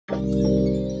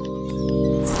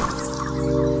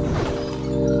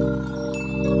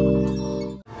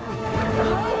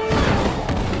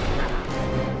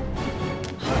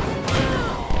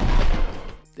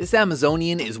This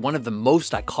Amazonian is one of the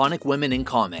most iconic women in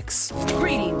comics.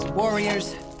 Greetings,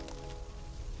 warriors.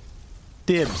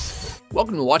 Dibs.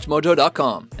 Welcome to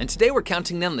WatchMojo.com, and today we're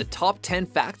counting down the top 10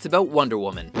 facts about Wonder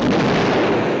Woman.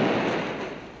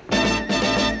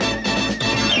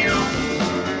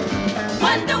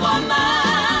 Wonder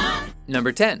Woman!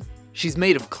 Number 10. She's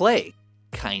made of clay.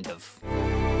 Kind of.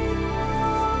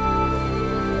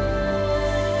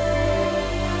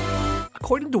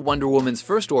 According to Wonder Woman's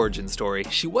first origin story,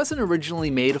 she wasn't originally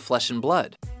made of flesh and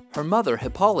blood. Her mother,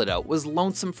 Hippolyta, was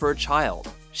lonesome for a child.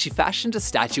 She fashioned a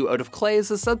statue out of clay as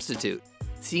a substitute.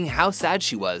 Seeing how sad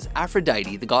she was,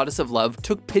 Aphrodite, the goddess of love,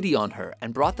 took pity on her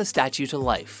and brought the statue to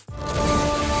life.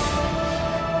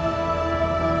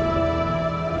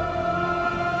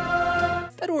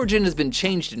 That origin has been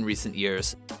changed in recent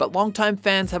years, but longtime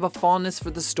fans have a fondness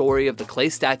for the story of the clay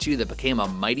statue that became a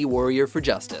mighty warrior for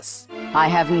justice. I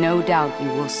have no doubt you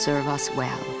will serve us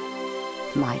well,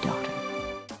 my daughter.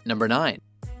 Number 9.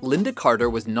 Linda Carter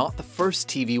was not the first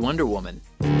TV Wonder Woman.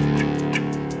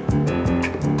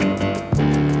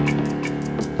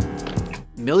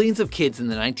 Millions of kids in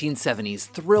the 1970s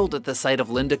thrilled at the sight of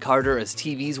Linda Carter as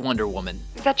TV's Wonder Woman.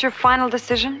 Is that your final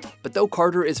decision? But though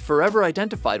Carter is forever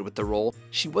identified with the role,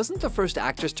 she wasn't the first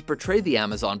actress to portray the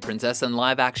Amazon princess in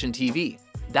live-action TV.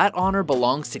 That honor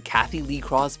belongs to Kathy Lee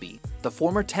Crosby, the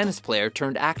former tennis player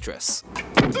turned actress.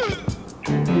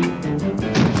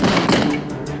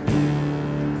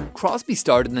 Crosby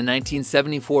starred in the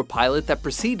 1974 pilot that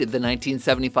preceded the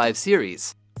 1975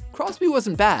 series. Crosby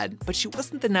wasn't bad, but she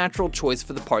wasn't the natural choice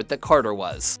for the part that Carter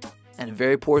was. And a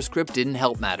very poor script didn't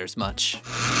help matters much.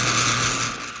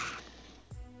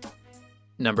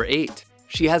 Number 8.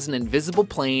 She has an invisible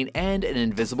plane and an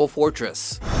invisible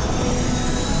fortress.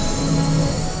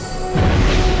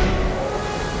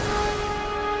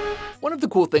 One of the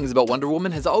cool things about Wonder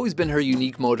Woman has always been her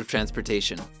unique mode of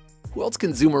transportation. Who else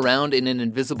can zoom around in an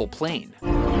invisible plane?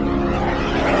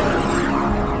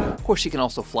 Of course, she can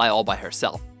also fly all by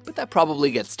herself, but that probably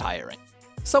gets tiring.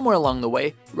 Somewhere along the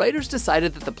way, writers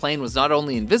decided that the plane was not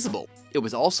only invisible, it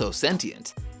was also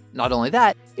sentient. Not only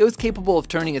that, it was capable of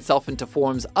turning itself into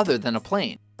forms other than a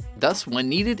plane. Thus, when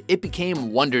needed, it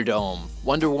became Wonder Dome,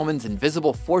 Wonder Woman's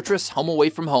invisible fortress home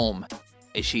away from home.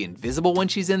 Is she invisible when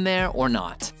she's in there or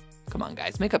not? Come on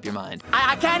guys, make up your mind.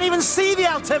 I can't even see the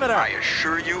altimeter. I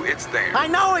assure you it's there. I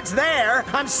know it's there.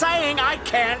 I'm saying I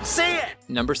can't see it.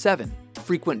 Number 7.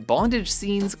 Frequent bondage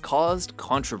scenes caused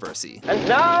controversy. And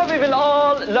now we will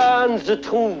all learn the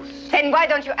truth. Then why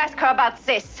don't you ask her about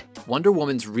this? Wonder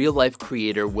Woman's real-life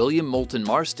creator William Moulton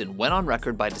Marston went on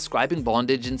record by describing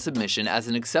bondage and submission as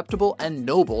an acceptable and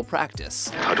noble practice.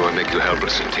 How do I make you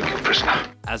helpless and take you prisoner?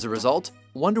 As a result,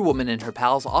 Wonder Woman and her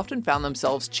pals often found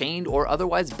themselves chained or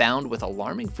otherwise bound with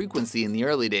alarming frequency in the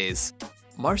early days.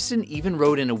 Marston even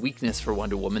wrote in a weakness for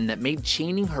Wonder Woman that made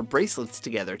chaining her bracelets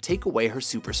together take away her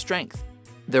super strength.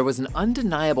 There was an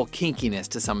undeniable kinkiness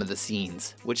to some of the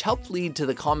scenes, which helped lead to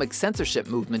the comic censorship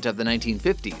movement of the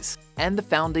 1950s, and the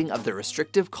founding of the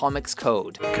restrictive comics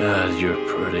code. God, you're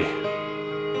pretty.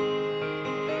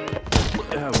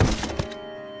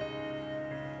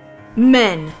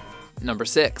 Men. Number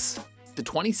 6. The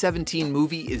 2017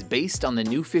 movie is based on the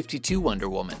New 52 Wonder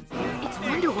Woman. It's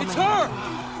Wonder Woman. It's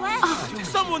her!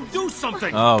 Someone do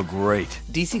something! Oh, great.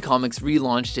 DC Comics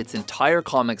relaunched its entire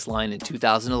comics line in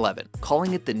 2011,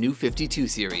 calling it the New 52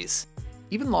 series.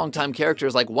 Even longtime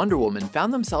characters like Wonder Woman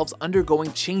found themselves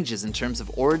undergoing changes in terms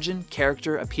of origin,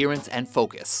 character, appearance, and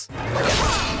focus.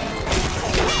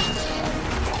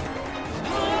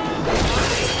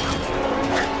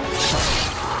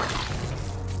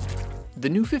 The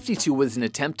New 52 was an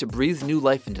attempt to breathe new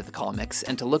life into the comics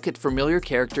and to look at familiar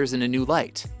characters in a new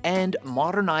light, and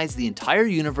modernize the entire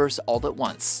universe all at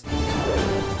once.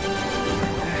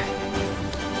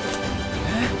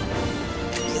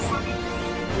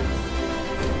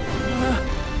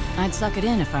 I'd suck it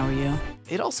in if I were you.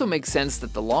 It also makes sense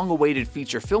that the long-awaited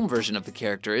feature film version of the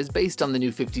character is based on the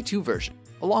New 52 version,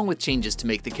 along with changes to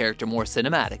make the character more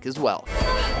cinematic as well.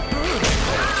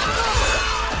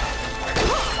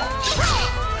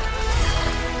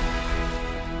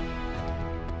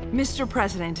 Mr.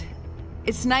 President,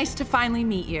 it's nice to finally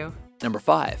meet you. Number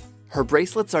 5. Her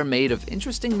bracelets are made of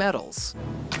interesting metals.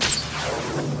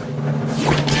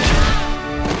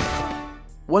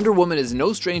 Wonder Woman is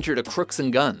no stranger to crooks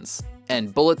and guns,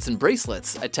 and bullets and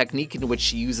bracelets, a technique in which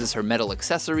she uses her metal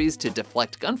accessories to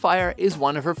deflect gunfire, is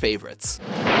one of her favorites.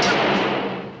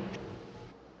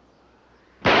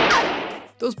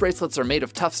 Those bracelets are made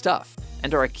of tough stuff,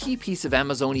 and are a key piece of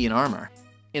Amazonian armor.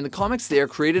 In the comics, they are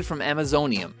created from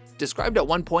Amazonium, described at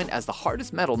one point as the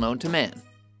hardest metal known to man.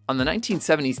 On the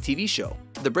 1970s TV show,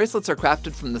 the bracelets are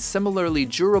crafted from the similarly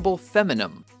durable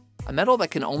feminum, a metal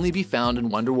that can only be found in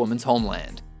Wonder Woman's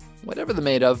homeland. Whatever they're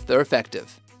made of, they're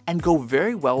effective, and go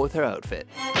very well with her outfit.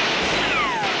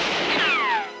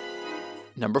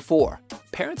 Number 4.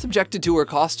 Parents objected to her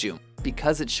costume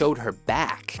because it showed her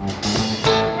back.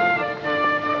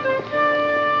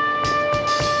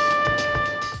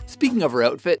 Speaking of her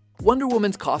outfit, Wonder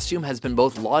Woman's costume has been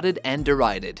both lauded and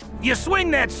derided. You swing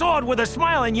that sword with a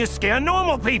smile and you scare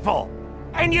normal people.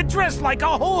 And you dress like a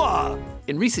whore.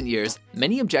 In recent years,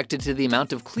 many objected to the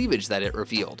amount of cleavage that it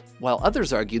revealed, while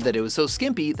others argued that it was so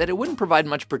skimpy that it wouldn't provide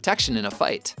much protection in a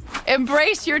fight.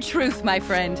 Embrace your truth, my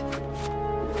friend.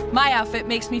 My outfit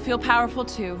makes me feel powerful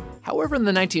too. However, in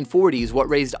the 1940s, what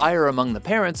raised ire among the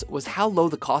parents was how low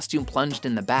the costume plunged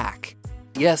in the back.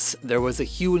 Yes, there was a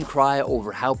hue and cry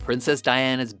over how Princess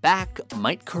Diana's back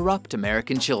might corrupt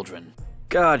American children.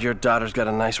 God, your daughter's got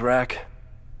a nice rack.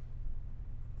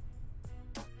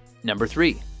 Number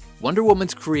 3. Wonder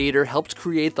Woman's creator helped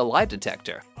create the lie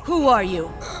detector. Who are you?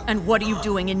 And what are you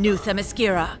doing in New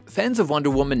Themyscira? Fans of Wonder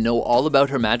Woman know all about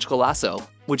her magical lasso,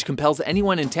 which compels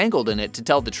anyone entangled in it to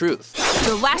tell the truth.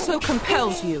 The lasso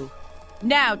compels you.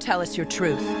 Now tell us your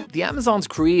truth. The Amazon's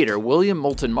creator, William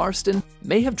Moulton Marston,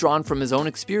 may have drawn from his own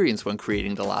experience when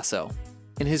creating the lasso.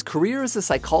 In his career as a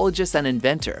psychologist and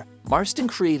inventor, Marston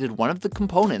created one of the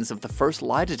components of the first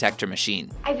lie detector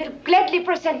machine. I will gladly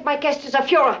present my case to the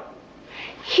Führer.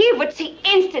 He would see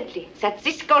instantly that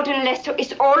this golden lasso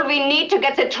is all we need to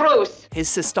get the truth. His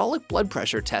systolic blood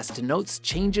pressure test denotes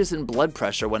changes in blood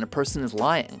pressure when a person is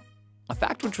lying, a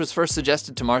fact which was first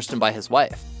suggested to Marston by his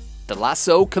wife. The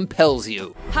lasso compels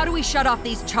you. How do we shut off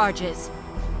these charges?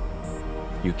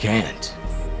 You can't.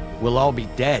 We'll all be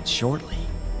dead shortly.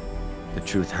 The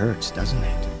truth hurts, doesn't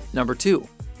it? Number 2.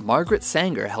 Margaret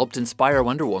Sanger helped inspire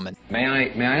Wonder Woman. May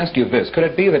I ask you this? Could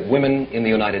it be that women in the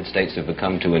United States have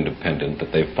become too independent,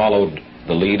 that they've followed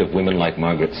the lead of women like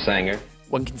Margaret Sanger?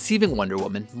 When conceiving Wonder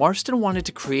Woman, Marston wanted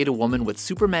to create a woman with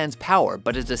Superman's power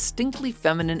but a distinctly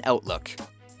feminine outlook.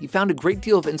 He found a great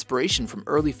deal of inspiration from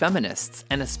early feminists,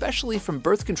 and especially from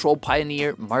birth control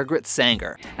pioneer Margaret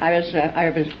Sanger. I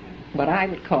was what I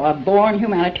would call a born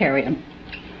humanitarian.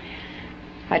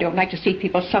 I don't like to see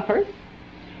people suffer.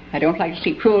 I don't like to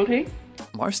see cruelty.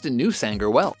 Marston knew Sanger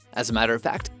well. As a matter of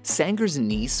fact, Sanger's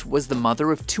niece was the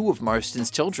mother of 2 of Marston's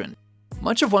children.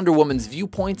 Much of Wonder Woman's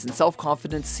viewpoints and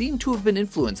self-confidence seem to have been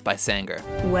influenced by Sanger.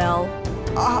 Well,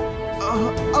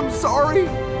 I'm sorry.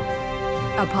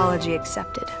 Apology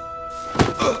accepted.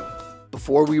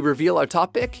 Before we reveal our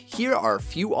top pick, here are a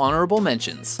few honorable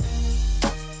mentions.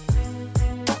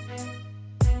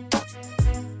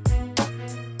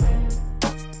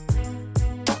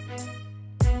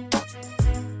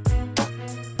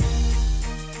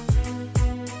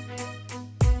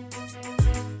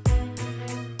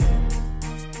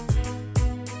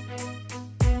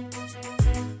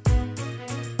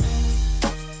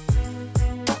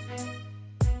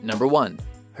 Number 1.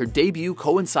 Her debut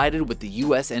coincided with the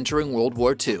US entering World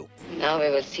War II. Now we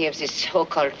will see if this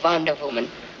so-called Wonder Woman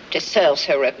deserves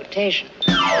her reputation.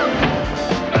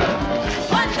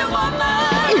 Wonder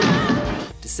Woman!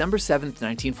 December 7th,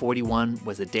 1941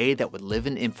 was a day that would live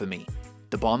in infamy.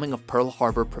 The bombing of Pearl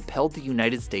Harbor propelled the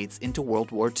United States into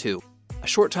World War II. A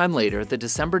short time later, the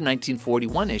December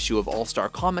 1941 issue of All-Star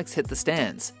Comics hit the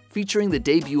stands, featuring the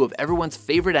debut of everyone's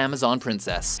favorite Amazon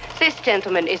princess. This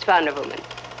gentleman is Wonder Woman.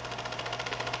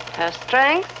 Her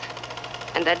strength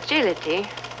and agility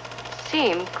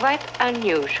seem quite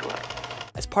unusual.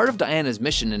 As part of Diana's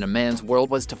mission in a man's world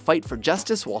was to fight for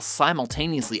justice while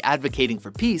simultaneously advocating for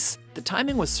peace, the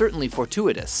timing was certainly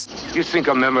fortuitous. You think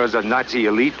a member of the Nazi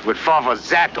elite would fall for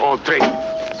that old trick?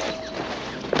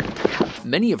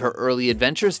 Many of her early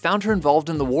adventures found her involved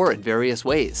in the war in various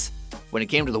ways. When it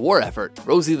came to the war effort,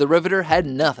 Rosie the Riveter had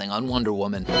nothing on Wonder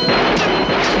Woman.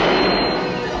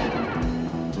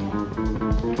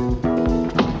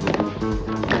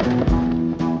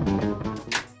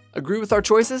 Agree with our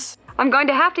choices? I'm going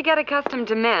to have to get accustomed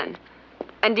to men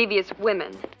and devious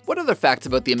women. What other facts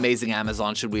about the amazing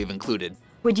Amazon should we have included?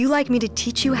 Would you like me to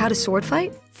teach you how to sword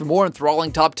fight? For more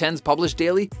enthralling top 10s published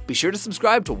daily, be sure to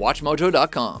subscribe to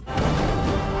WatchMojo.com.